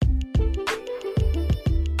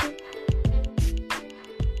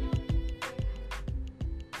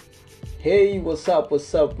Hey, what's up,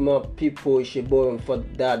 my people? It's your boy for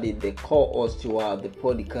Daddy, the co-host to the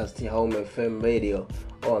podcast Home FM Radio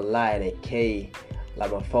online, aka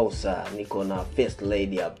Lama Fausa. Niko na first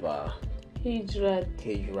lady hapa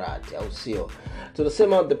Hijrat, au sio?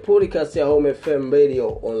 Tunasema the podcast ya Home FM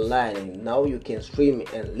Radio online. Now you can stream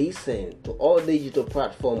and listen to all digital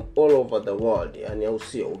platform all over the world. Yani au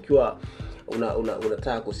sio? Ukiwa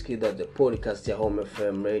unataka kusikiliza the podcast ya Home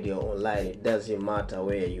FM Radio online, it doesn't matter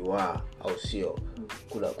where you are, au sio?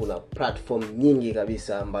 Kuna platform nyingi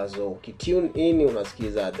kabisa ambazo ukitune in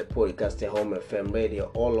unasikiliza the podcast ya Home FM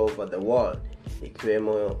Radio all over the world,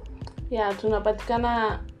 ikiwemo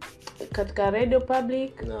tunapatikana katika Radio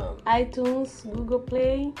Public, iTunes, Google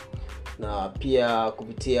Play, na pia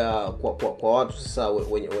kupitia kwa watu sasa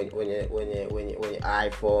wenye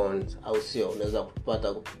iPhones, au sio? Unaweza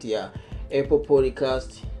kupata kupitia Apple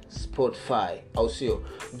Podcast, Spotify, au sio?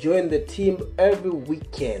 Join the team every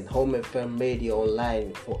weekend. Home FM Radio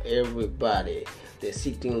online for everybody. The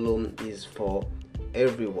sitting room is for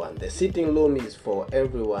everyone.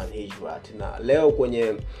 Hijrat. Na leo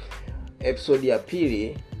kwenye episode ya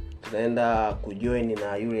pili tunaenda kujoin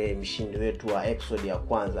na yule mshindi wetu wa episode ya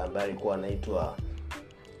kwanza ambaye alikuwa anaitwa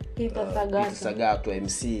Peter Sagato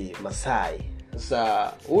MC Masai.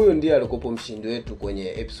 Sasa huyu ndiye alikuwa mshindi wetu kwenye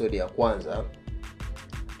episode ya kwanza.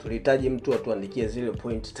 Tulihitaji mtu atuandikie zile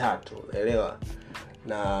point 3, unaelewa?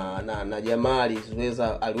 Na jamaa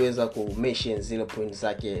aliweza ku-mention zile point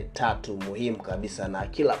zake 3 muhimu kabisa, na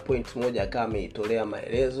kila point moja kama ameitolea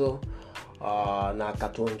maelezo na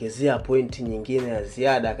akatuongezea point nyingine ya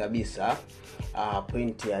ziada kabisa,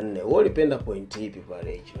 point ya 4. Wewe ulipenda point ipi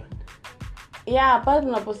pale hicho? Pale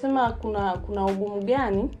tunaposema kuna ugumu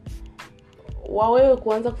gani wa wewe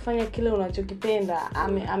kuanza kufanya kile unachokipenda.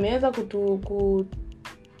 Ameweza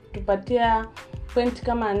kutupatia point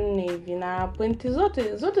kama 4 hivi, na pointi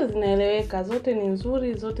zote zinaeleweka, zote ni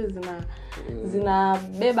nzuri, zote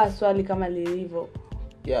zinabeba swali kama lilivyo.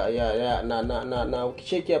 Na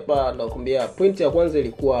ukicheki hapa nakwambia point ya kwanza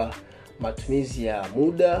ilikuwa matumizi ya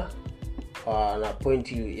muda, na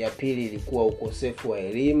point ya pili ilikuwa ukosefu wa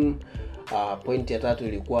elimu, point ya 3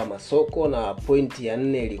 ilikuwa masoko, na point ya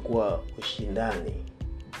 4 ilikuwa ushindani.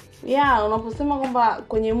 Unaposema kwamba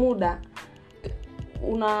kwenye muda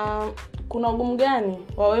kuna ugumu gani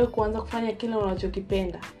wa wewe kuanza kufanya kile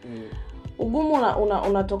unachokipenda? Ugumu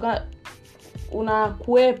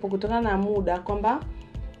unakuwepo kutokana na muda, kwamba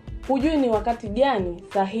hujui ni wakati gani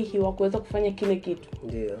sahihi wa kuweza kufanya kile kitu.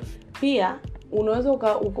 Ndio. Pia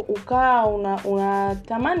unaweza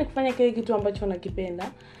unatamani kufanya kile kitu ambacho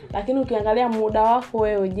unakipenda, lakini ukiangalia muda wako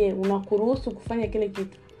wewe, je, unakuruhusu kufanya kile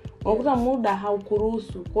kitu? Unakuta muda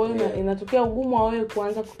haukuruhusu. Kwa hiyo inatokea ugumu wa wewe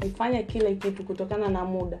kuanza kufanya kile kitu kutokana na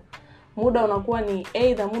muda. Muda unakuwa ni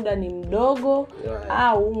either muda ni mdogo,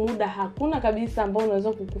 au muda hakuna kabisa ambao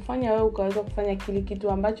unaweza kukufanya wewe ukaweza kufanya kile kitu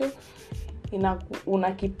ambacho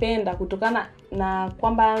unakipenda, kutokana na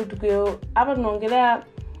kwamba tukio hapa tunaongelea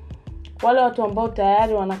wale watu ambao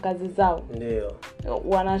tayari wana kazi zao. Ndio.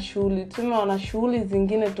 Wana shughuli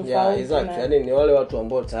zingine tofauti. Yaani ni wale watu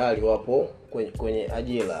ambao tayari wapo kwenye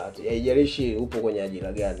ajira. Haijalishi upo kwenye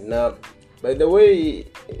ajira gani. Na by the way,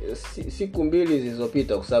 siku 2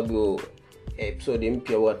 zilizopita, kwa sababu episode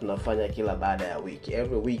mpya huwa tunafanya kila baada ya wiki,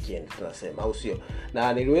 every weekend tunasema, au sio?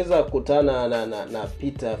 Na niliweza kukutana na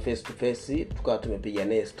Peter face to face, tukawa tumepiga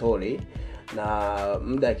naye story, na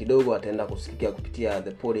muda kidogo ataenda kusikia kupitia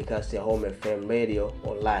the podcast ya Home FM Radio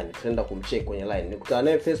online. Tutaenda kumcheck kwenye line. Nikutana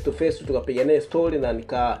naye face to face, tukapiga naye story,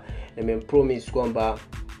 na nimempromise kwamba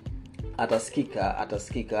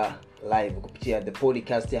atasikika live kupitia the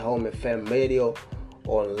podcast ya Home FM Radio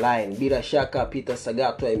online. Bila shaka Peter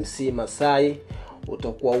Sagato MC Masai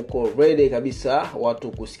utakuwa uko ready kabisa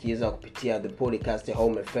watu kusikiliza kupitia the podcast ya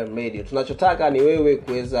Home FM Radio. Tunachotaka ni wewe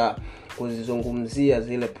kuweza kuzizungumzia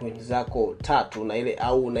zile point zako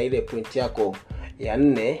 3 na ile point yako ya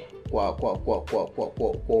 4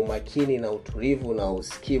 kwa umakini na utulivu na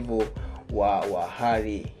usikivu wa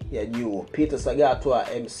hali ya juu. Peter Sagato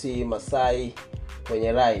MC Masai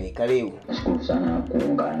kwenye line, karibu. Nashukuru sana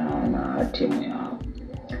kuungana na timu ya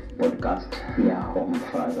podcast ya Home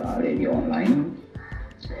FM Radio online.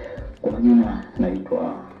 Kwa majina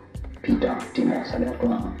naitwa Peter Timo Sagato,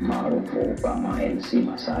 maarufu kama MC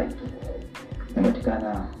Masai.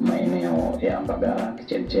 Napatikana maeneo ya Mbagala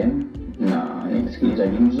Kichemchem, na ni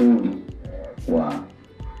msikilizaji mzuri wa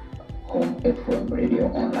Home FM Radio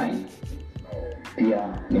online.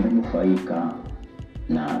 Pia nimenufaika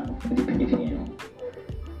na vipindi vyenu,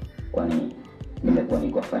 kwani nimekuwa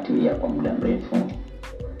nikifuatilia kwa muda mrefu,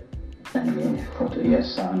 na nimefuatilia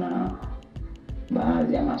sana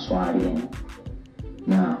baadhi ya maswali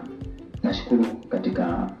na nashukuru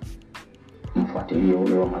katika mfuatilio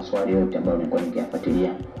ule wa maswali yote ambayo nilikuwa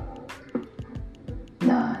nikiyafuatilia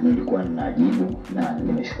na nilikuwa ninajibu, na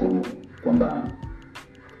nimeshukuru kwamba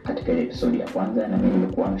katika ile episode ya kwanza na mimi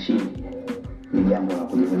nilikuwa mshindi. Ni jambo la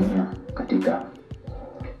kujivunia katika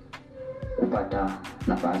kupata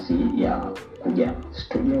nafasi ya kuja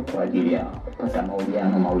studio kwa ajili ya kupata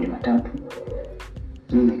mahojiano mawili matatu.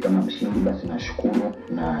 Mimi kama mshindi basi nashukuru,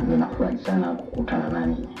 na ninafurahi sana kukutana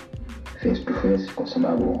nanyi face to face, kwa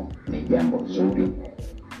sababu ni jambo zuri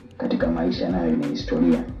katika maisha nayo ni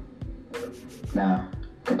historia. Na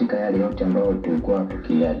katika yale yote ambayo tulikuwa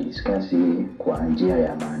tukiyadiscuss kwa njia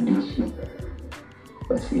ya maandishi,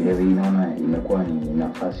 basi leo naona imekuwa ni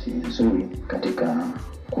nafasi nzuri katika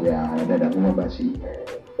kuyadadavua basi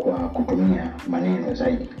kwa kutumia maneno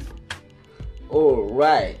zaidi.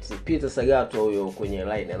 Alright, Peter Sagato huyo kwenye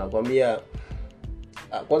line anakuambia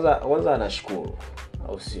kwanza anashukuru,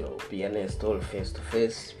 au sio, pia story face to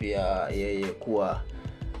face, pia yeye kuwa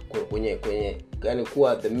kwenye yani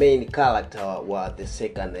kuwa the main character wa the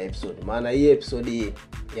second episode. Maana hii episode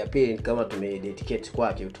ya pili kama tumededicate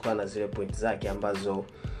kwake kutokana na zile point zake ambazo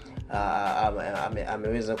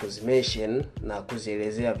ameweza kuzimention na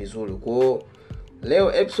kuzielezea vizuri. Kwa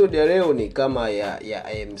leo episode ya leo ni kama ya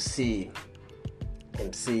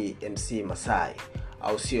MC Masai,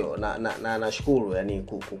 au sio, na nashukuru yani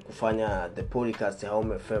kufanya the podcast ya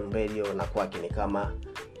Home FM Radio na kwake ni kama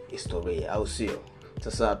historia, au sio.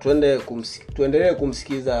 Sasa tuendelee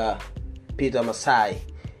kumsikiza Peter Masai,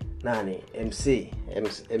 nani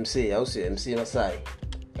MC au sio, MC Masai.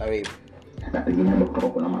 Karibu. Na pengine kutoka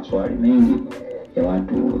kuna maswali mengi ya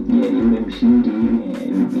watu, je, yule mshindi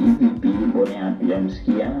vipi, mbona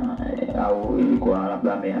hatujamsikia, au ilikuwa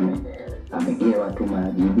labda amegewa tu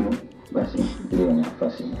majibu. Basi leo ni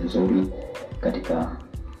nafasi nzuri katika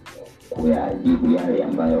kuyajibu yale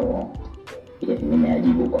ambayo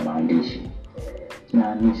nimeyajibu kwa maandishi.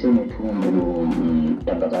 Na niseme tu ndugu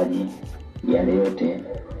mtangazaji, yale yote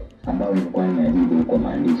ambayo nilikuwa nimeyajibu kwa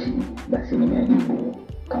maandishi, basi nimeyajibu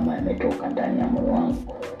kama yametoka ndani ya moyo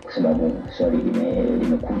wangu, kwa sababu swali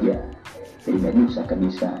limekuja limegusa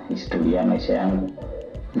kabisa historia ya maisha yangu,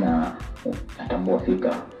 na natambua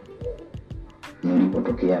fika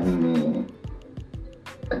nilipotokea mimi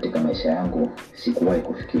katika maisha yangu. Sikuwahi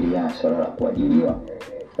kufikiria swala la kuajiriwa,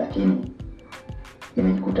 lakini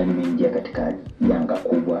nimejikuta nimeingia katika janga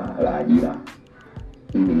kubwa la ajira.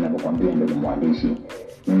 Hivi ninapokuambia ndugu mwandishi,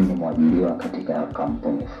 mimi ni mwajiriwa katika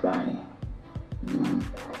kampuni fulani.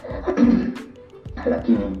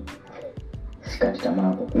 Lakini sikati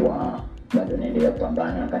tamaa, kwa kuwa bado naendelea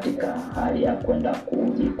kupambana katika hali ya kwenda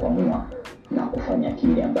kujikwamua na kufanya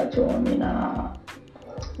kile ambacho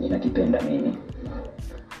ninakipenda mimi.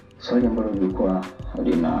 Swali ambalo lilikuwa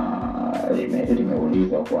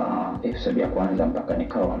limeulizwa kwa episode ya kwanza mpaka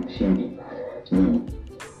nikawa mshindi ni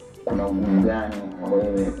kuna ugumu gani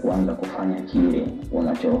wewe kuanza kufanya kile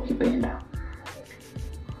unachokipenda?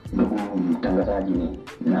 Ndugu mtangazaji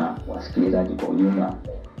na wasikilizaji kwa ujumla,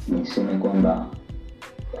 niseme kwamba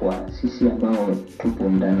kwa sisi ambao tupo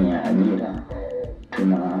ndani ya ajira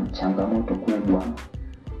tuna changamoto kubwa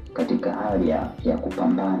katika hali ya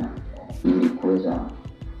kupambana ili kuweza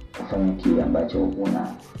kufanya kile ambacho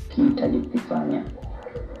unakihitaji kufanya,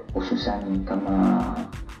 hususani kama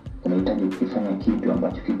unahitaji kufanya kitu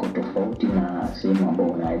ambacho kiko tofauti na sehemu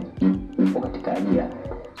ambayo upo katika ajira.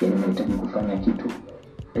 Yani unahitaji kufanya kitu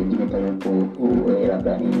pengine pale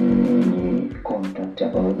labda ni contract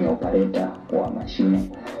ambayo ni operator wa mashine,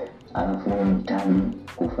 alafu unahitaji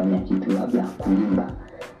kufanya kitu labda kuimba.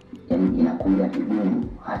 Yani inakuwa vigumu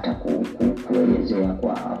hata kuelezea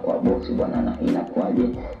kwa bosi, bwana na inakuaje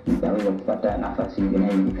nitaweza kupata nafasi hivi na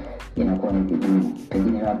hivi, inakuwa ni vigumu.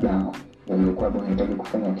 Pengine labda ungekuwa unahitaji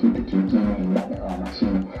kufanya kitu kingine mbadala wa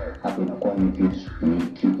mashine, hapo inakuwa ni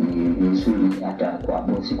vizuri hata kwa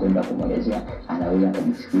bosi kwenda kumwelezea, anaweza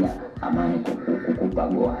kujisikia amani kukupa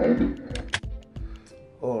go ahead.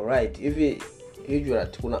 Alright, hivi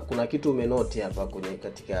kuna kitu umenote hapa kwenye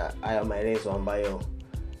katika haya maelezo ambayo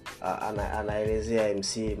anaelezea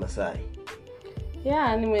MC Masai.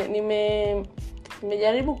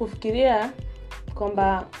 Nimejaribu kufikiria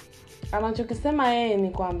kwamba anachokisema yeye ni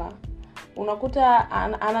kwamba unakuta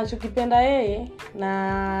anachokipenda yeye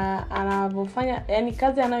na anavyofanya, yani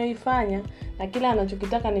kazi anayoifanya na kile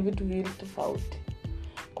anachokitaka ni vitu viwili tofauti.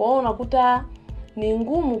 Kwa hiyo unakuta ni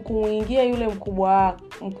ngumu kumuingia yule mkubwa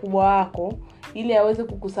wako ili aweze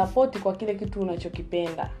kukusupport kwa kile kitu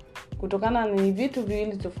unachokipenda, kutokana ni vitu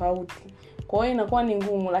viwili tofauti. Kwa hiyo inakuwa ni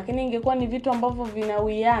ngumu, lakini ingekuwa ni vitu ambavyo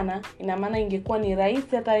vinawiana, ina maana ingekuwa ni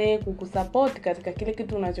rahisi hata yeye kukusupport katika kile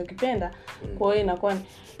kitu unachokipenda. Kwa hiyo inakuwa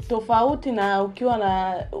tofauti na ukiwa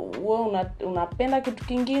na wewe unapenda kitu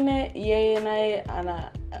kingine, yeye naye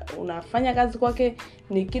unafanya kazi kwake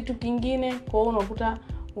ni kitu kingine. Kwa hiyo unakuta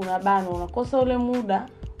unabana, unakosa ule muda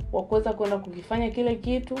wa kuweza kwenda kukifanya kile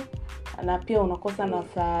kitu, na pia unakosa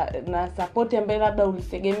na support ambayo labda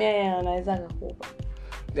ulitegemea yeye anaweza kukupa.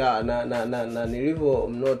 Ya na nilivyo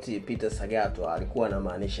mnoti Peter Sagato alikuwa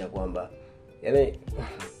anamaanisha kwamba yani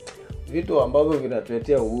vitu ambavyo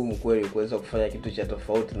vinatuletea ugumu kweli kuweza kufanya kitu cha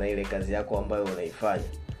tofauti na ile kazi yako ambayo unaifanya.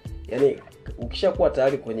 Yani ukishakuwa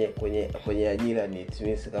tayari kwenye ajira ni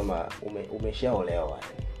means kama umeshaolewa.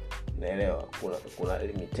 Naelewa kuna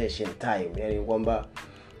limitation time, yani kwamba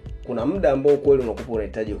kuna muda ambao kweli unakupa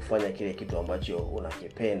unahitaji kufanya kile kitu ambacho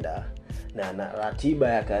unakipenda, na ratiba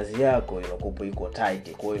ya kazi yako inakupa iko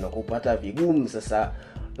tight. Kwa hiyo inakupa hata vigumu sasa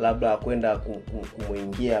labda kwenda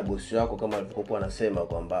kumuingia bosi wako kama alivyokuwa anasema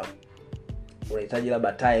kwamba unahitaji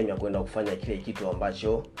labda time ya kwenda kufanya kile kitu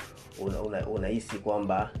ambacho unahisi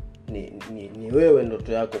kwamba ni wewe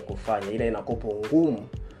ndoto yako kufanya, ila inakupa ngumu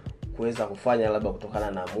kuweza kufanya labda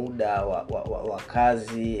kutokana na muda wa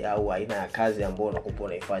kazi au aina ya kazi ambayo unakuwa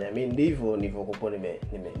unaifanya. Mimi ndivyo nilivyokuwa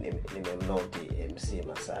nimemnoti MC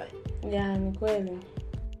Masai. Yeah, ni kweli.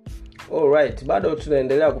 Alright, bado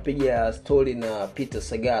tunaendelea kupiga story na Peter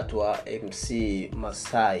Sagato MC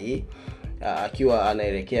Masai, akiwa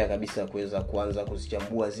anaelekea kabisa kuweza kuanza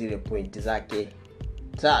kuzichambua zile point zake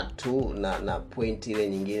 3 na point ile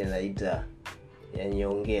nyingine naita ya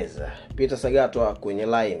nyongeza. Peter Sagato kwenye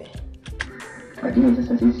line. Lakini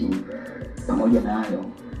sasa sisi pamoja na hayo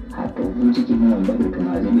hatuvunjiki moyo, bado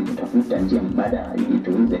tunazidi kutafuta njia mbadala ili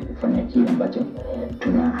tuweze kufanya kile ambacho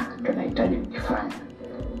tunahitaji kufanya.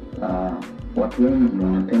 Watu wengi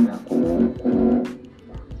wanapenda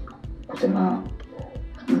kusema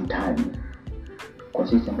mtaji. Kwa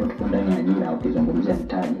sisi ambao tuko ndani ya ajira, ukizungumzia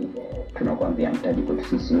mtaji, tunakwambia mtaji kwa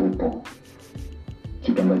sisi upo.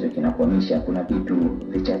 Kitu ambacho kinakwamisha, kuna vitu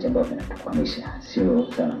vichache ambavyo vinatukwamisha,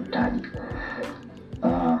 sio sana mtaji.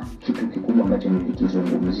 Kitu kikubwa ambacho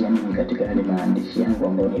nilikizungumzia mimi katika yale maandishi yangu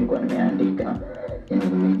ambayo nilikuwa nimeandika, yani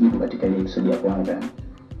nimejibu katika ile episode ya kwanza,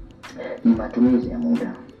 ni matumizi ya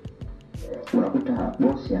muda. Unakuta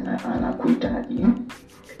bosi anakuhitaji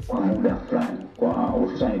kwa muda fulani, kwa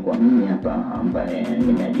hususani kwa mimi hapa ambaye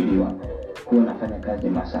nimeajiriwa, huwa nafanya kazi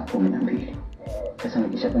masaa 12. Sasa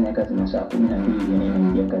nikishafanya kazi masaa 12,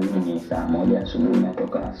 ninaingia kazini saa 1 asubuhi,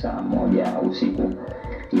 natoka saa 1 usiku,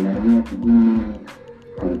 inaniwia kigumu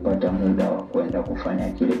kupata muda wa kwenda kufanya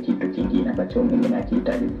kile kitu kingine ambacho mimi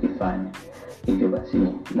nakihitaji kufanya. Hivyo basi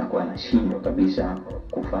nakuwa nashindwa kabisa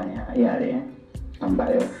kufanya yale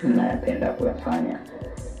ambayo ninayapenda kuyafanya.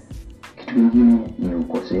 Kitu kingine ni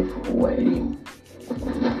ukosefu wa elimu.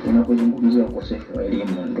 Unapozungumzia ukosefu wa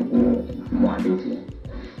elimu, ndugu mwandishi,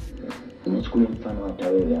 nichukue mfano hata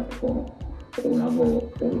wewe hapo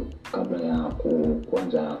kabla ya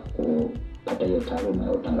kuanza kupata hiyo taaluma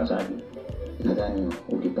ya utangazaji. Nadhani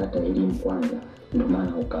ukipata elimu kwanza, ndio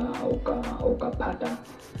maana ukapata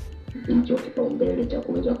hicho kipaumbele cha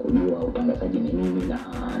kuweza kujua utangazaji ni nini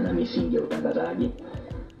na misingi ya utangazaji.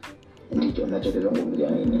 Ndicho ninachozungumzia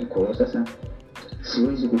mimi. Kwa hiyo sasa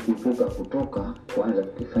siwezi kukipuka kutoka kuanza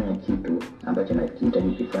kufanya kitu ambacho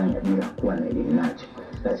nakihitaji kufanya bila kuwa na elimu nacho.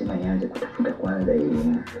 Lazima nianze kutafuta kwanza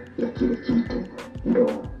elimu ya kile kitu, ndio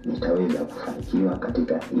nitaweza kufanikiwa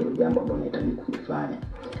katika hilo jambo ambalo nahitaji kufanya.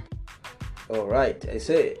 Alright, I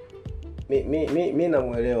say mimi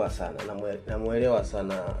namuelewa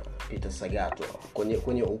sana Peter Sagato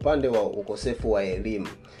kwenye upande wa ukosefu wa elimu.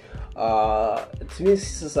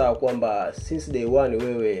 Sasa kwamba since day one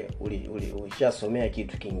wewe ulishasomea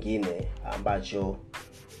kitu kingine ambacho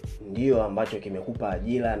ndio ambacho kimekupa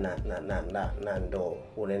ajira na ndo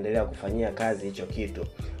unaendelea kufanyia kazi hicho kitu.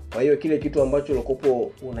 Kwa hiyo kile kitu ambacho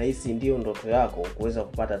ulikopo unahisi ndio ndoto yako, kuweza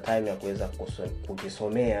kupata time ya kuweza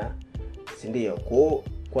kukisomea, si ndio?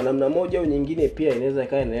 Kwa namna moja au nyingine pia inaweza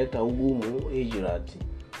ikawa inaleta ugumu ejirati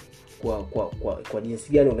kwa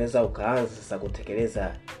jinsi gani unaweza ukaanza sasa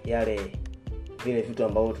kutekeleza vile vitu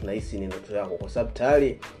ambavyo tunahisi ni ndoto yako, kwa sababu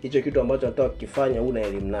tayari hicho kitu ambacho unataka kukifanya una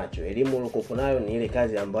elimu nacho. Elimu uliyokuwa nayo ni ile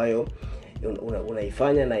kazi ambayo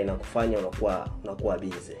unaifanya na inakufanya unakuwa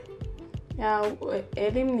busy. Ya,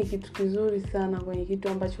 elimu ni kitu kizuri sana kwenye kitu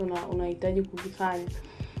ambacho unahitaji kukifanya.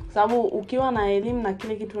 Sababu ukiwa na elimu na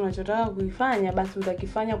kile kitu unachotaka kukifanya, basi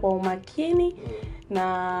utakifanya kwa umakini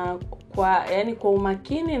na kwa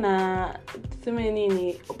umakini na tuseme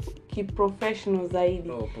nini, kiprofessional zaidi.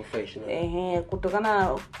 Professional. Kutokana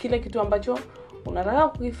na kile kitu ambacho unataka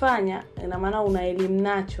kukifanya, ina maana una elimu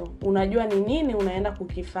nacho, unajua ni nini unaenda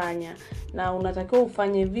kukifanya na unatakiwa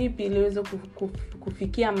ufanye vipi ili uweze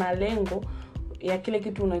kufikia malengo ya kile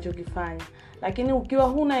kitu unachokifanya. Lakini ukiwa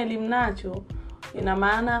huna elimu nacho, ina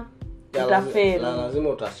maana utafeli. Lazima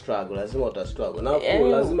utastruggle. Na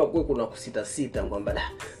lazima kuwe kuna kusita kwamba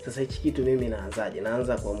sasa hichi kitu mimi naanzaje?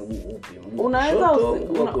 Naanza kwa mguu upi?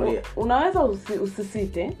 Unaweza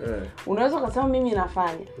usisite. Unaweza kusema mimi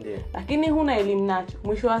nafanya. Lakini huna elimu nacho.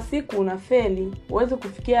 Mwisho wa siku unafeli. Uweze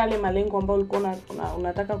kufikia yale malengo ambayo ulikuwa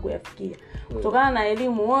unataka kuyafikia. Kutokana na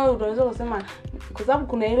elimu wewe unaweza kusema, kwa sababu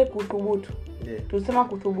kuna ile kuthubutu. Tunasema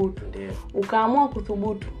kuthubutu. Ukaamua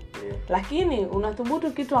kuthubutu. Lakini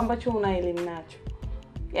unathubutu kitu ambacho una elimu nacho.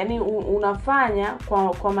 Yaani unafanya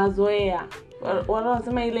kwa mazoea.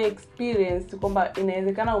 Wanasema ile experience kwamba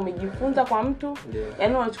inawezekana umejifunza kwa mtu.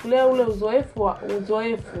 Yaani unachukulia ule uzoefu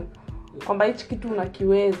kwamba hichi kitu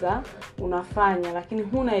unakiweza, unafanya, lakini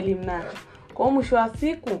huna elimu nacho. Kwa hiyo mwisho wa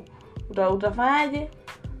siku utafanyaje?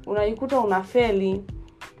 Unajikuta unafeli.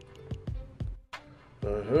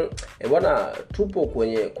 Bwana, tupo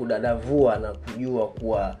kwenye kudadavua na kujua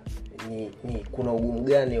kuwa ni kuna ugumu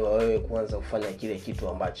gani wa wewe kuanza kufanya kile kitu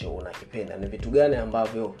ambacho unakipenda. Ni vitu gani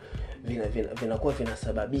ambavyo vinakuwa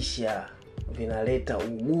vinasababisha, vinaleta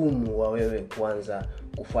ugumu wa wewe kuanza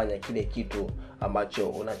kufanya kile kitu ambacho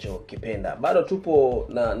unachokipenda. Bado tupo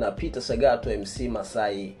na Peter Sagato MC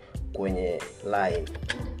Masai kwenye line.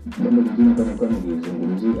 Jambo lingine kwa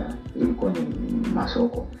nilizungumzia ilikuwa ni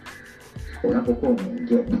masoko. Unapokuwa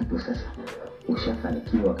umeingia ndipo sasa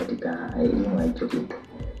ushafanikiwa katika elimu ya hicho kitu,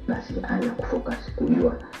 basi anza kufocus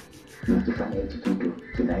kujua nikifanya hicho kitu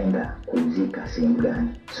kinaenda kuuzika sehemu gani,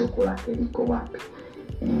 soko lake liko wapi.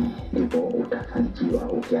 Ndipo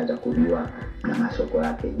utafanikiwa ukianza kujua na masoko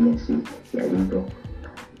yake jinsi yalivyo.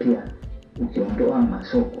 Pia ukiondoa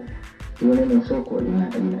masoko, ile neno soko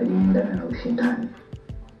linaendana na ushindani.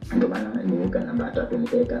 Ndio maana niweka namba 3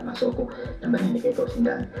 nikaweka masoko, namba 4 nikaweka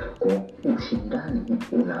ushindani. Kwa ushindani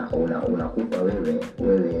unakupa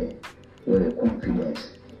wewe confidence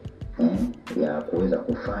ya kuweza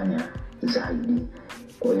kufanya zaidi.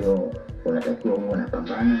 Kwa hiyo unatakiwa uwe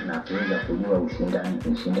unapambana na kuweza kujua ushindani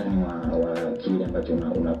wa kile ambacho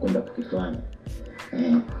unakwenda kukifanya.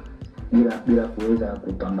 Bila kuweza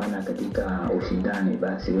kupambana katika ushindani,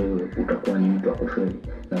 basi wewe utakuwa ni mtu wa kufeli.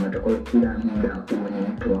 Na unatakiwa kila muda uwe ni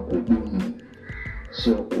mtu wa kudumu,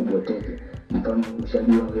 sio kubweteke. Mfano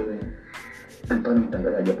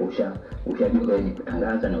mtangazaji hapo ushajua wewe ni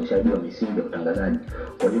kutangaza na ushajua misingi ya utangazaji.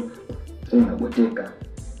 Kwa hiyo unabweteka,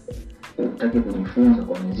 utaki kujifunza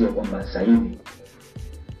kwa mwenzio kwamba sasa hivi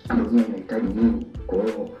dunia inahitaji nini. Kwa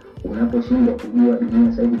hiyo unaposhindwa kujua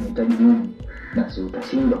dunia sasa hivi inahitaji nini, basi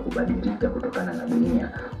utashindwa kubadilika kutokana na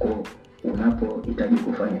dunia. Kwa hiyo unapohitaji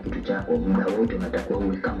kufanya kitu chako, muda wote unatakiwa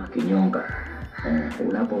uwe kama kinyonga.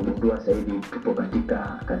 Unapogundua sasa hivi tupo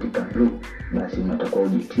katika blue, basi unatakiwa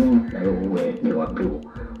ujitune na wewe uwe ni wa blue.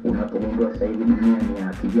 Unapogundua sasa hivi dunia ni ya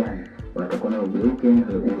kijani, unatakiwa na ugeuke na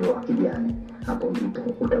uwe wa kijani. Hapo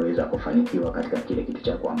ndipo utaweza kufanikiwa katika kile kitu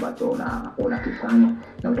chako ambacho unakifanya,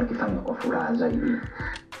 na utakifanya kwa furaha zaidi.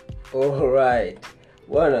 Alright.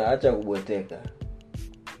 Bwana, acha kubweteka.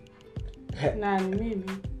 Nani mimi?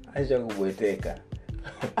 Acha kubweteka.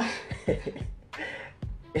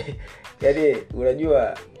 Yaani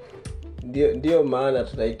unajua ndio maana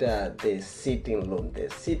tunaita the sitting room. The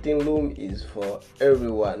sitting room is for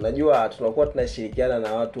everyone. Najua tunakuwa tunashirikiana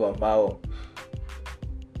na watu ambao,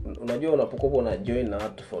 unajua unapokuwa una join na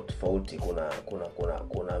watu tofauti,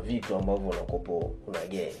 kuna vitu ambavyo unakopo una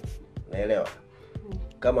gain. Unaelewa?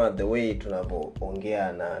 Kama the way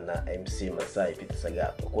tunavyoongea na MC Masai Peter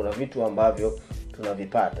Sagato, kuna vitu ambavyo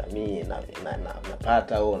tunavipata. Mimi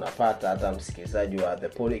napata au unapata, hata msikilizaji wa the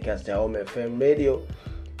podcast ya Home FM Radio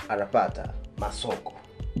anapata masoko,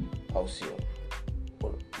 au sio?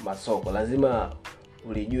 Masoko lazima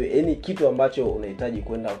ulijue, yani kitu ambacho unahitaji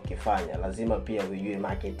kwenda ukifanya lazima pia ujue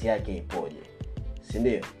market yake ipoje, si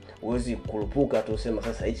ndio? Uwezi kurupuka tu usema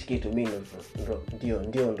sasa hichi kitu mimi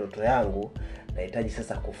ndio ndoto yangu nahitaji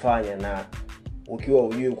sasa kufanya, na ukiwa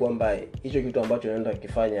ujue kwamba hicho kitu ambacho unaenda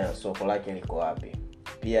kukifanya soko lake liko wapi.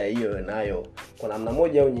 Pia hiyo nayo kwa namna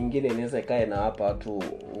moja au nyingine inaweza ikae na hapa watu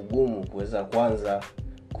ugumu kuweza kwanza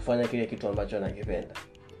kufanya kile kitu ambacho anakipenda.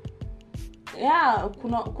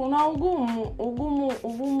 Kuna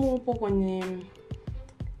ugumu upo kwenye,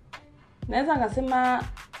 naweza ngasema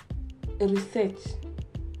research,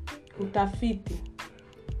 utafiti.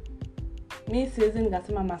 Mimi siwezi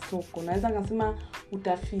nikasema masoko, naweza ngasema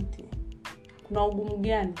utafiti. Kuna ugumu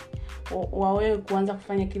gani wa wewe kuanza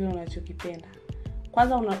kufanya kile unachokipenda?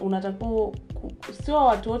 Kwanza unatakiwa sio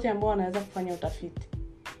watu wote ambao wanaweza kufanya utafiti.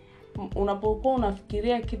 Unapokuwa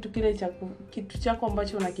unafikiria kitu chako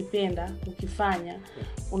ambacho unakipenda kukifanya,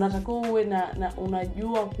 unatakiwa uwe na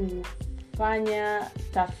unajua kufanya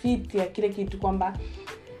tafiti ya kile kitu, kwamba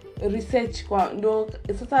research ndo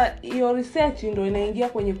sasa hiyo research ndo inaingia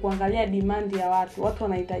kwenye kuangalia demand ya watu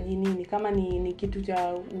wanahitaji nini. Kama ni kitu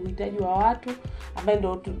cha uhitaji wa watu ambaye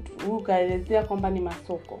ndo ukaelezea kwamba ni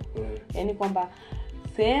masoko. Yaani kwamba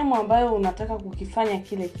sehemu ambayo unataka kukifanya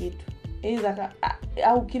kile kitu,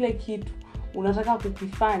 au kile kitu unataka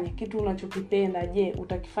kukifanya, kitu unachokipenda, je,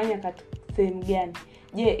 utakifanya katika sehemu gani?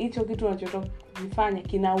 Je, hicho kitu unachotaka kukifanya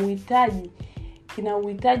kina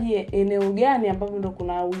uhitaji eneo gani ambapo ndo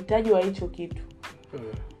kuna uhitaji wa hicho kitu,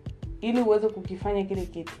 ili uweze kukifanya kile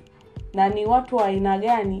kitu. Na ni watu wa aina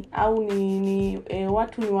gani, au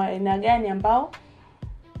watu ni wa aina gani ambao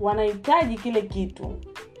wanahitaji kile kitu.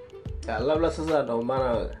 Labda sasa ndio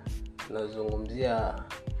maana nazungumzia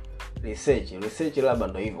research labda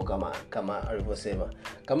ndio hivyo, kama alivyosema.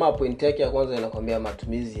 Kama point yake ya kwanza inakwambia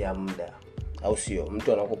matumizi ya muda, au sio?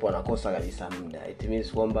 Mtu anakosa kabisa muda. It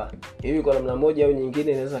means kwamba hivi kwa namna moja au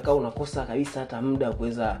nyingine inaweza kaa unakosa kabisa hata muda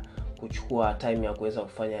kuweza kuchukua time ya kuweza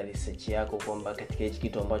kufanya research yako, kwamba katika hichi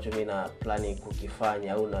kitu ambacho mimi na planning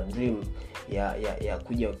kukifanya au na dream ya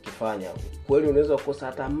kuja kukifanya, kweli unaweza kukosa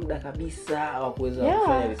hata muda kabisa au kuweza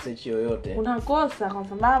kufanya research yoyote. Unakosa kwa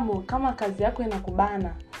sababu kama kazi yako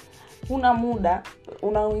inakubana, una muda,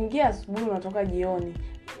 unaingia asubuhi unatoka jioni.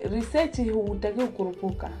 Research hutakiwi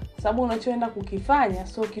kurupuka, sababu unachoenda kukifanya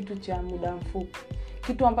sio kitu cha muda mfupi.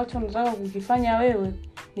 Kitu ambacho unataka kukifanya wewe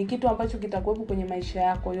ni kitu ambacho kitakuwepo kwenye maisha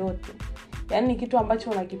yako yote. Yaani kitu ambacho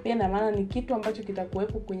unakipenda, maana ni kitu ambacho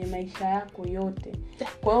kitakuwepo kwenye maisha yako yote.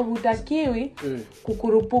 Kwa hiyo hutakiwi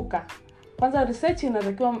kukurupuka. Kwanza research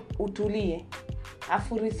inatakiwa utulie.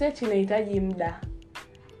 Afu research inahitaji muda.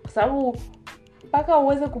 Kwa sababu mpaka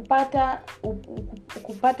uweze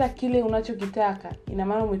kupata kile unachokitaka, ina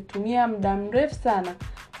maana umetumia muda mrefu sana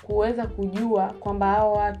kuweza kujua kwamba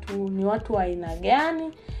hao watu ni watu wa aina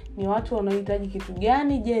gani, ni watu wanaohitaji kitu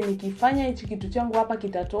gani. Je, nikifanya hichi kitu changu hapa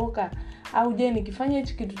kitatoka, au je, nikifanya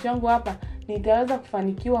hichi kitu changu hapa nitaweza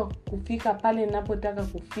kufanikiwa kufika pale ninapotaka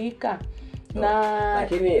kufika. Na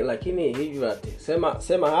lakini hivyo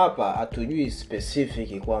sema hapa hatujui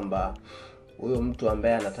specific kwamba huyo mtu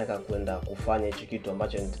ambaye anataka kwenda kufanya hicho kitu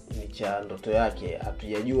ambacho ni cha ndoto yake,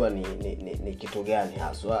 hatujajua ni kitu gani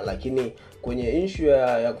haswa. Lakini kwenye issue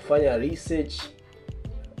ya kufanya research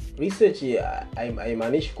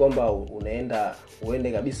haimaanishi kwamba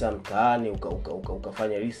uende kabisa mtaani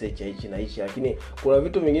ukafanya research ya hichi na hichi. Lakini kuna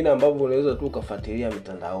vitu vingine ambavyo unaweza tu ukafuatilia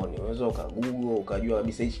mitandaoni. Unaweza ukagoogle ukajua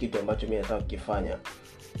kabisa hichi kitu ambacho mimi nataka kukifanya,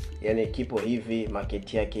 yani kipo hivi,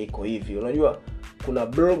 market yake iko hivi. Unajua kuna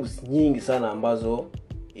blogs nyingi sana ambazo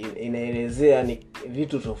inaelezea ni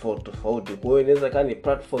vitu tofauti. Kwa hiyo inaweza kama ni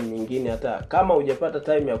platform nyingine, hata kama hujapata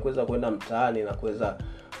time ya kuweza kwenda mtaani na kuweza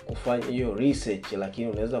kufanya hiyo research,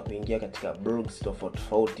 lakini unaweza kuingia katika blogs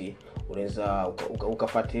tofauti. Unaweza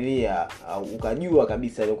ukafuatilia au ukajua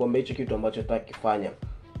kabisa ni kwamba hicho kitu ambacho unataka kufanya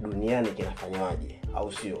duniani kinafanywaje,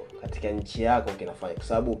 au sio, katika nchi yako kinafanya. Kwa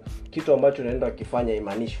sababu kitu ambacho unaenda kukifanya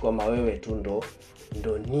imaanishi kwamba wewe tu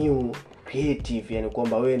ndo new creative, yani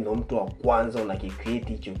kwamba wewe ndo mtu wa kwanza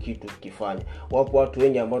unakicreate hicho kitu kifanya. Wapo watu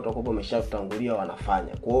wengi ambao watakuwa wameshakutangulia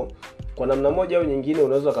wanafanya. Kwa namna moja au nyingine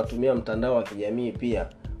unaweza kutumia mtandao wa kijamii pia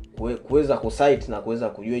kuweza kusite na kuweza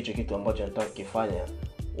kujua hicho kitu ambacho unataka kukifanya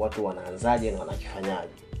watu wanaanzaje na wanakifanyaje.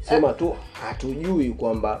 Sema tu hatujui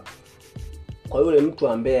kwamba kwa yule mtu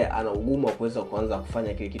ambaye ana ugumu wa kuweza kuanza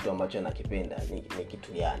kufanya kile kitu ambacho anakipenda ni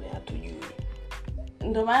kitu gani, hatujui.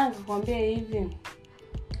 Ndio maana nakwambia hivi,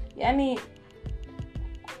 yani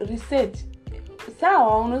research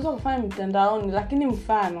sawa unaweza kufanya mtandaoni, lakini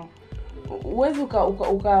mfano uwezi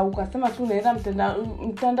ukasema tu unaenda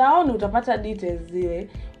mtandaoni utapata details zile,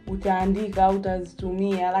 utaandika au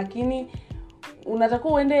utazitumia, lakini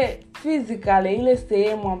unatakiwa uende physically ile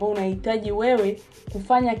sehemu ambayo unahitaji wewe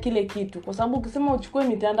kufanya kile kitu. Kwa sababu ukisema uchukue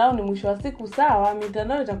mitandao ni mwisho wa siku, sawa,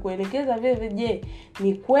 mitandao itakuelekeza vile, je,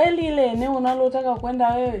 ni kweli ile eneo unalotaka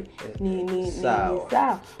kwenda wewe ni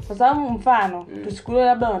sawa. Kwa sababu mfano tuchukulie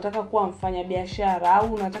labda unataka kuwa mfanya biashara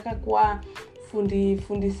au unataka kuwa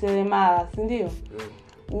fundi seremala, si ndio?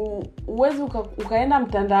 Uwezi ukaenda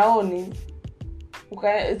mtandaoni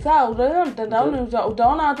sawa, utaenda mtandaoni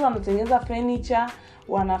utaona watu wanatengeneza furniture,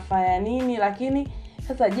 wanafanya nini, lakini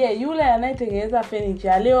sasa je, yule anayetengeneza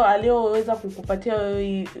furniture alioweza kukupatia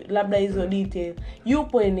wewe labda hizo detail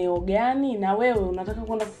yupo eneo gani, na wewe unataka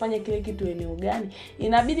kwenda kufanya kile kitu eneo gani?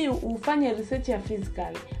 Inabidi ufanye research ya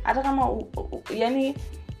physically. Hata kama yani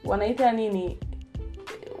wanaita nini,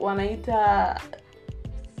 wanaita,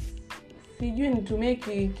 sijui nitumie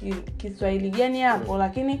Kiswahili gani hapo,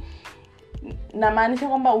 lakini namaanisha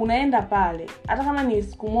kwamba unaenda pale hata kama ni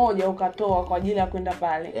siku moja ukatoa kwa ajili ya kwenda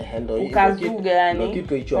pale ukazuga. Yani ndio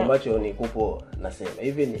kitu hicho ambacho nikupo nasema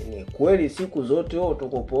hivi, ni kweli siku zote wewe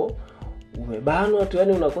utakopo umebanwa tu,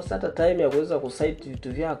 yani unakosa hata time ya kuweza kusite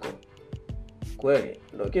vitu vyako kweli?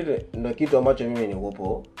 Ndio kitu ambacho mimi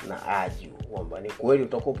nikupo na argue kwamba ni kweli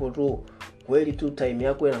utakopo tu kweli tu time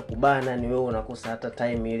yako inakubana, ni wewe unakosa hata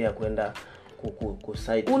time ile ya kwenda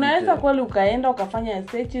kusite. Unaweza kweli ukaenda ukafanya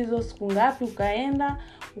research hizo siku ngapi, ukaenda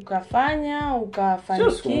ukafanya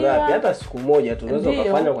ukafanikiwa. Sio siku ngapi, hata siku moja tu unaweza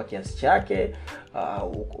ukafanya kwa kiasi chake,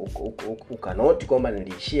 ukanoti kwamba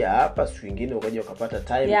niliishia hapa, siku nyingine ukaja ukapata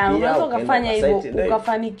time pia, unaweza ukafanya hivyo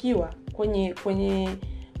ukafanikiwa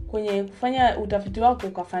kwenye kufanya utafiti wako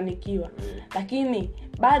ukafanikiwa. Lakini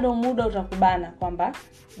bado muda utakubana kwamba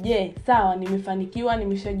je, sawa nimefanikiwa,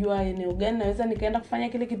 nimeshajua eneo gani naweza nikaenda kufanya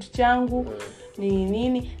kile kitu changu ni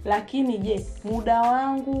nini, lakini je, muda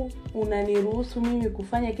wangu unaniruhusu mimi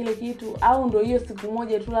kufanya kile kitu, au ndio hiyo siku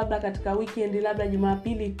moja tu labda katika weekend, labda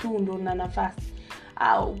Jumapili tu ndo na nafasi?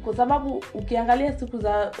 Au kwa sababu ukiangalia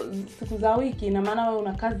siku za wiki, ina maana wewe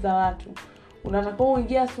una kazi za watu, unatakiwa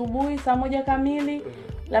uingie asubuhi saa 1 kamili,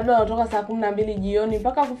 labda unatoka saa 12 jioni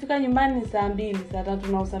mpaka kufika nyumbani saa 2 saa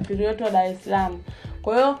 3 na usafiri wetu wa Dar es Salaam.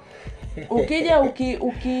 Kwa hiyo ukija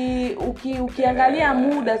ukiangalia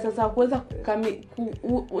muda sasa kuweza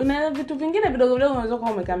una vitu vingine vidogo vidogo unaweza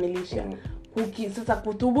kuwa umekamilisha. Sasa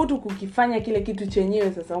kuthubutu kukifanya kile kitu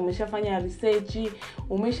chenyewe, sasa umeshafanya research,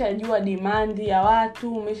 umeshajua demand ya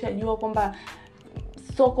watu, umeshajua kwamba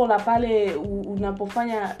soko la pale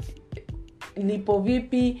unapofanya lipo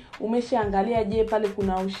vipi, umeshaangalia je pale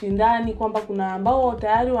kuna ushindani, kwamba kuna ambao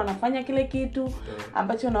tayari wanafanya kile kitu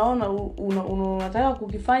ambacho naona unataka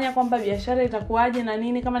kukifanya, kwamba biashara itakuwaje na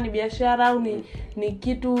nini, kama ni biashara au ni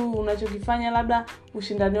kitu unachokifanya labda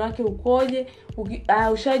ushindani wake ukoje.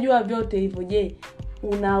 Ushajua vyote hivyo, je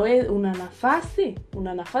una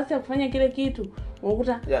nafasi ya kufanya kile kitu?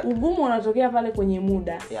 Unakuta ugumu unatokea pale kwenye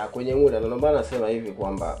muda. Kwenye muda. Na ndio nasema hivi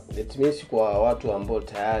kwamba it means kwa watu ambao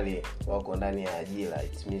tayari wako ndani ya ajira,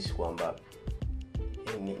 it means kwamba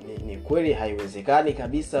ni kweli haiwezekani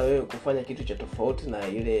kabisa wewe kufanya kitu cha tofauti na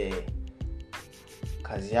ile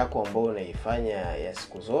kazi yako ambayo unaifanya ya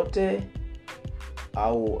siku zote,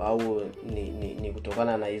 au ni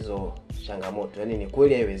kutokana na hizo changamoto. Yaani ni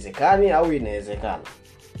kweli haiwezekani au inawezekana?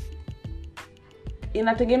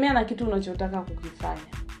 Inategemea na kitu unachotaka kukifanya.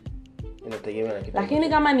 Inategemea na kitu. Lakini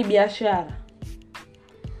kama ni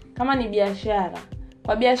biashara,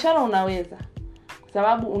 kwa biashara unaweza, kwa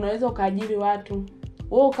sababu unaweza ukaajiri watu,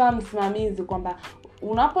 wewe kama msimamizi, kwamba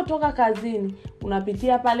unapotoka kazini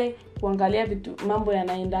unapitia pale kuangalia vitu, mambo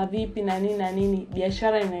yanaenda vipi na nini.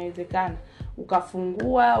 Biashara inawezekana.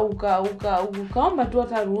 Ukafungua ukaomba tu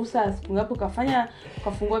hata ruhusa siku ngapi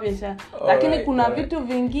ukafungua biashara. Lakini kuna vitu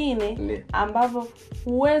vingine ambavyo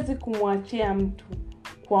huwezi kumwachia mtu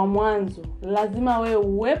kwa mwanzo, lazima wewe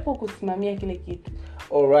uwepo kusimamia kile kitu.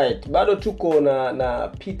 Alright, bado tuko na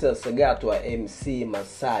Peter Segato wa MC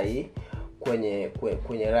Masai kwenye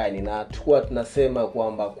line, na tukua tunasema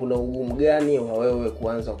kwamba kuna ugumu gani wa wewe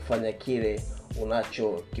kuanza kufanya kile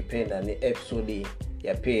unachokipenda. Ni episode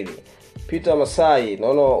ya pili. Peter Masai,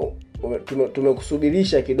 naona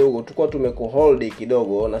tumekusubirisha kidogo, tulikuwa tumekuhold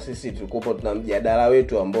kidogo, na sisi tulikuwa tuna mjadala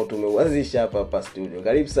wetu ambao tumeuanzisha hapa studio.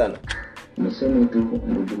 Karibu sana. Niseme tu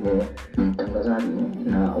ndugu mtangazaji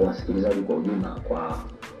na wasikilizaji kwa ujumla, kwa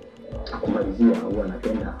kumalizia, huwa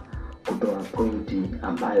napenda kutoa pointi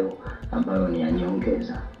ambayo ni ya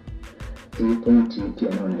nyongeza. Hii pointi pia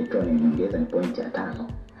naitoa ni nyongeza, ni pointi ya 5.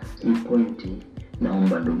 Hii pointi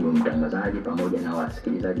naomba ndugu mtangazaji pamoja na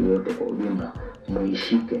wasikilizaji wote kwa ujumla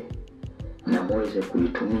muishike na muweze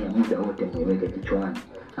kuitumia muda wote, muiweke kichwani,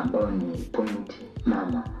 ambayo ni pointi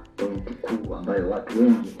mama, pointi kuu ambayo watu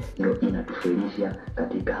wengi ndio inatufelisha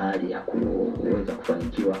katika hali ya kuweza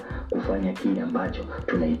kufanikiwa kufanya kile ambacho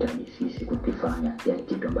tunahitaji sisi kukifanya, yani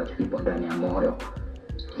kitu ambacho kipo ndani ya moyo.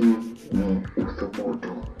 Hii ni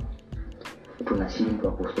uthubutu.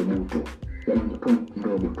 Tunashindwa kuthubutu, yani ni pointi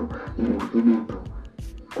ndogo tu, ni uthubutu.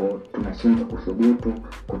 Kwa tunashindwa kuthubutu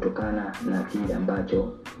kutokana na kile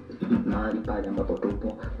ambacho mahali pale ambapo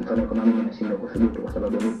tupo. Mfano kama mimi nashindwa kuthubutu kwa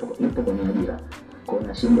sababu nipo kwenye ajira. Kwa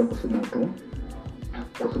nashindwa kuthubutu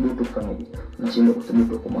kufanyaje? Nashindwa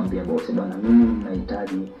kuthubutu kumwambia bosi, bwana mimi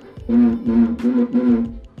nahitaji mimi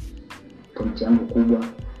pointi yangu kubwa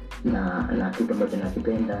na kitu ambacho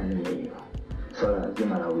nakipenda ni swala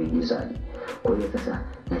zima la uigizaji. Kwa hiyo sasa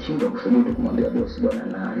nashindwa kuthubutu kumwambia bosi,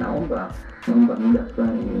 bwana naomba muda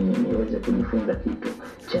fulani niweze kujifunza kitu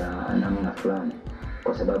cha namna fulani,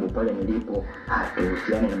 kwa sababu pale nilipo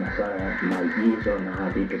hatuhusiani na masuala ya maigizo na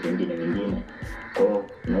vitu vingine. Kwa hiyo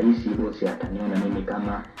nahisi bosi ataniona mimi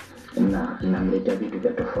kama namletea vitu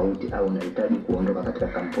vya tofauti, au nahitaji kuondoka katika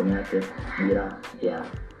kampuni yake bila ya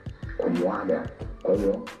kumwaga. Kwa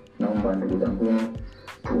hiyo naomba ndugu zangu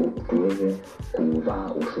tuweze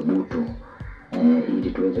kuvaa uthubutu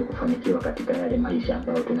ili tuweze kufanikiwa katika yale maisha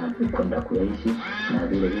ambayo tunakwenda kuyaishi, na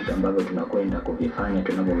vile vitu ambavyo tunakwenda kuvifanya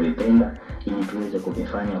tunavyovipenda, ili tuweze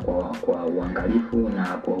kuvifanya kwa uangalifu na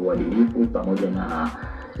kwa uadilifu pamoja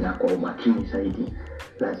na kwa umakini zaidi.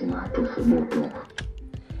 Lazima tuthubutu.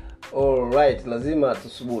 Alright, lazima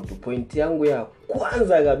tuthubutu. Point yangu ya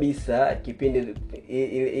kwanza kabisa kipindi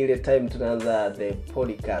ile time tunaanza the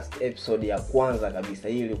podcast episode ya kwanza kabisa,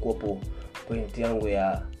 hii ilikuwa point yangu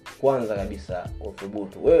ya kwanza kabisa,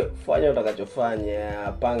 uthubutu. Wewe fanya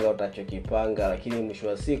utakachofanya, panga utachokipanga, lakini mwisho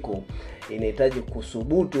wa siku inahitaji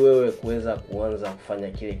kuthubutu wewe kuweza kuanza kufanya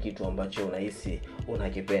kile kitu ambacho unahisi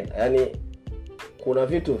unakipenda. Yaani kuna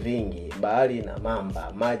vitu vingi, bahari na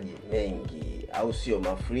mamba, maji mengi, au sio,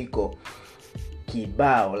 mafuriko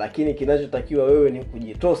kibao, lakini kinachotakiwa wewe ni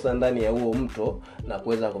kujitosa ndani ya huo mto na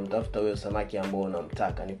kuweza kumtafuta huyo samaki ambao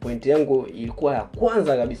unamtaka. Ni point yangu ilikuwa ya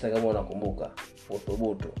kwanza kabisa, kama unakumbuka,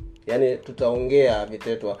 uthubutu. Yaani tutaongea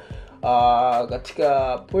vitetwa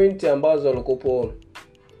katika point ambazo alikopo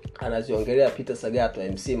anaziongelea Peter Sagatwa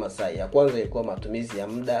MC Masai. Ya kwanza ilikuwa matumizi ya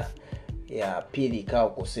muda, ya pili ikawa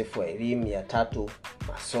ukosefu wa elimu, ya tatu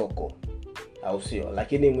masoko, au sio?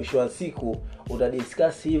 Lakini mwisho wa siku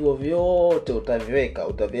utadiscuss hivyo vyote,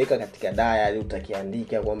 utaviweka katika diary,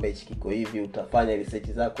 utakiandika kwamba hichi kiko hivi, utafanya research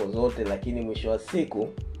zako zote, lakini mwisho wa siku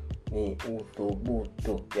ni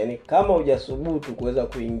uthubutu. Yaani kama hujathubutu kuweza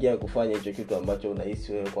kuingia kufanya hicho kitu ambacho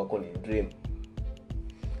unahisi wewe kwako ni dream,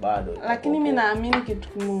 bado. Lakini mimi naamini kitu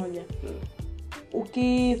kimoja.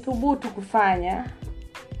 Ukithubutu kufanya,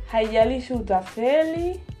 haijalishi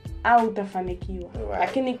utafeli au utafanikiwa. Right.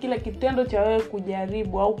 Lakini kile kitendo cha wewe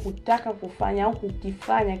kujaribu au kutaka kufanya au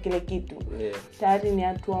kukifanya kile kitu, tayari ni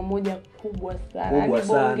hatua moja kubwa sana. Ni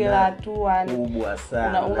bonge la hatua kubwa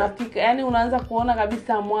sana. Unafika, yani unaanza kuona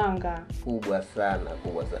kabisa mwanga. Kubwa sana.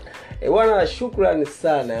 Bwana, shukrani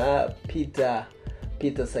sana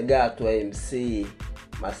Peter Sagatwa MC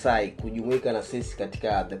Masai kujumuika na sisi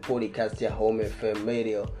katika the podcast ya Home FM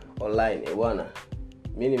Radio Online. Bwana,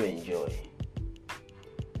 mimi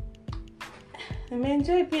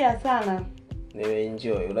nimeenjoy pia sana.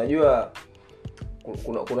 Unajua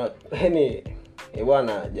kuna yani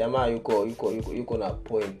bwana, jamaa yuko na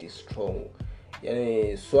point strong.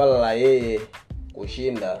 Yaani swala la yeye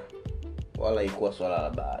kushinda wala ilikuwa swala la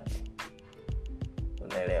bahati.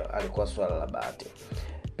 Unaelewa? Alikuwa swala la bahati.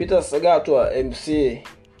 Peter Sagatwa MC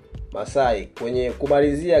Masai, kwenye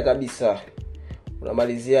kumalizia kabisa,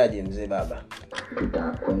 unamaliziaje mzee baba?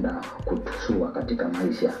 Tutakwenda kutusua katika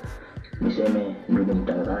maisha. Niseme ndugu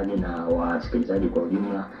mtangazaji na wasikilizaji kwa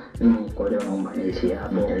ujumla, mimi kwa leo naomba niishie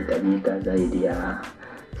hapo. Nitahitajika zaidi ya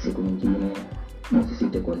siku nyingine,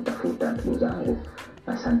 msisite kunitafuta ndugu zangu.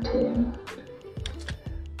 Asante.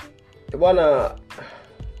 Bwana,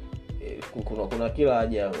 kuna kila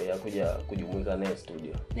haja ya kuja kujumuika naye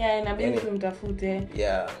studio. Inabidi tumtafute.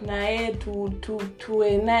 Na yeye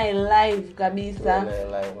tuwe naye live kabisa.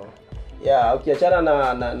 Ukiachana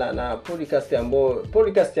na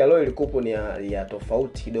podcast ya leo ilikuwa ni ya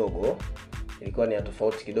tofauti kidogo. Ilikuwa ni ya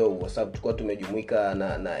tofauti kidogo kwa sababu tulikuwa tumejumuika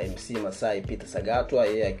na MC Masai Peter Sagatwa,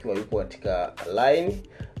 yeye akiwa yupo katika line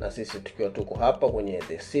na sisi tukiwa tuko hapa kwenye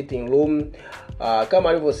the sitting room. Kama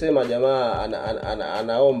alivyosema jamaa,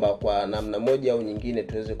 anaomba kwa namna moja au nyingine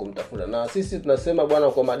tuweze kumtafuta, na sisi tunasema bwana,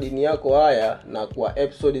 kwa madini yako haya na kwa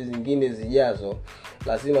episodes zingine zijazo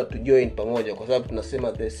lazima tujoin pamoja, kwa sababu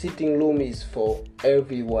tunasema the sitting room is for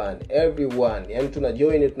everyone. Yaani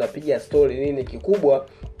tunajoin, tunapiga story nini, kikubwa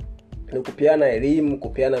ni kupeana elimu,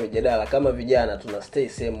 kupeana mijadala. Kama vijana tuna stay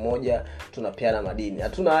same moja, tunapeana madini.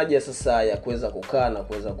 Hatuna haja sasa ya kuweza kukaa na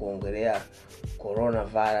kuweza kuongelea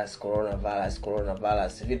coronavirus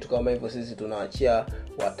vitu kama hivyo. Sisi tunawaachia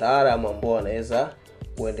wataalamu ambao wanaweza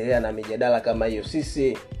kuendelea na mijadala kama hiyo.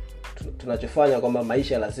 Sisi tunachofanya kwamba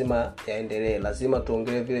maisha lazima yaendelee, lazima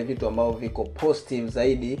tuongelee vile vitu ambavyo viko positive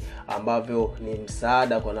zaidi, ambavyo ni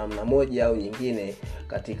msaada kwa namna moja au nyingine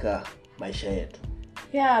katika maisha yetu.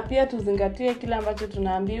 Pia tuzingatie kile ambacho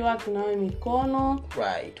tunaambiwa, tunawe mikono,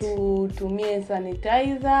 right, tutumie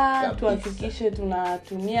sanitizer, tuhakikishe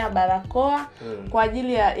tunatumia barakoa kwa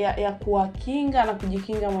ajili ya kuwakinga na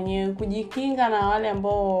kujikinga mwenyewe, kujikinga na wale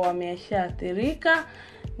ambao wameshaathirika,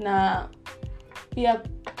 na pia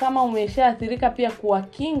kama umeshaathirika pia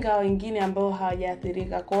kuwakinga wengine ambao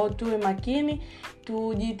hawajaathirika. Kwa hiyo tuwe makini,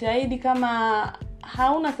 tujitahidi. Kama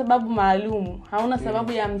hauna sababu maalum, hauna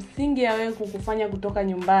sababu ya msingi ya wewe kukufanya kutoka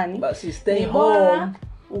nyumbani, basi stay home,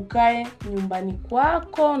 ukae nyumbani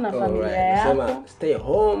kwako na familia yako. Nasema stay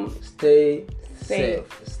home, stay safe.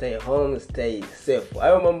 Stay home, stay safe.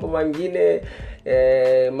 Hayo mambo mengine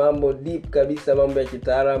mambo deep kabisa, mambo ya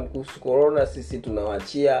kitaalamu kuhusu corona, sisi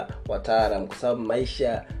tunawaachia wataalamu, kwa sababu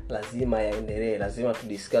maisha lazima yaendelee. Lazima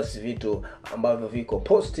tudiscuss vitu ambavyo viko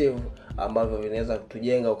positive, ambavyo vinaweza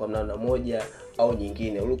kutujenga kwa namna moja au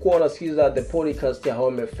nyingine. Ulikuwa unasikiza the podcast ya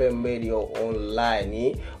Home FM Radio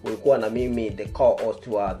online. Ulikuwa na mimi the co-host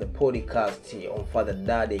wa the podcast on Father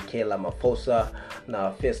Daddy K. Ramaphosa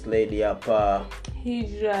na First Lady hapa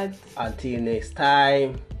Hijrat. Until next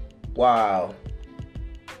time. Wow.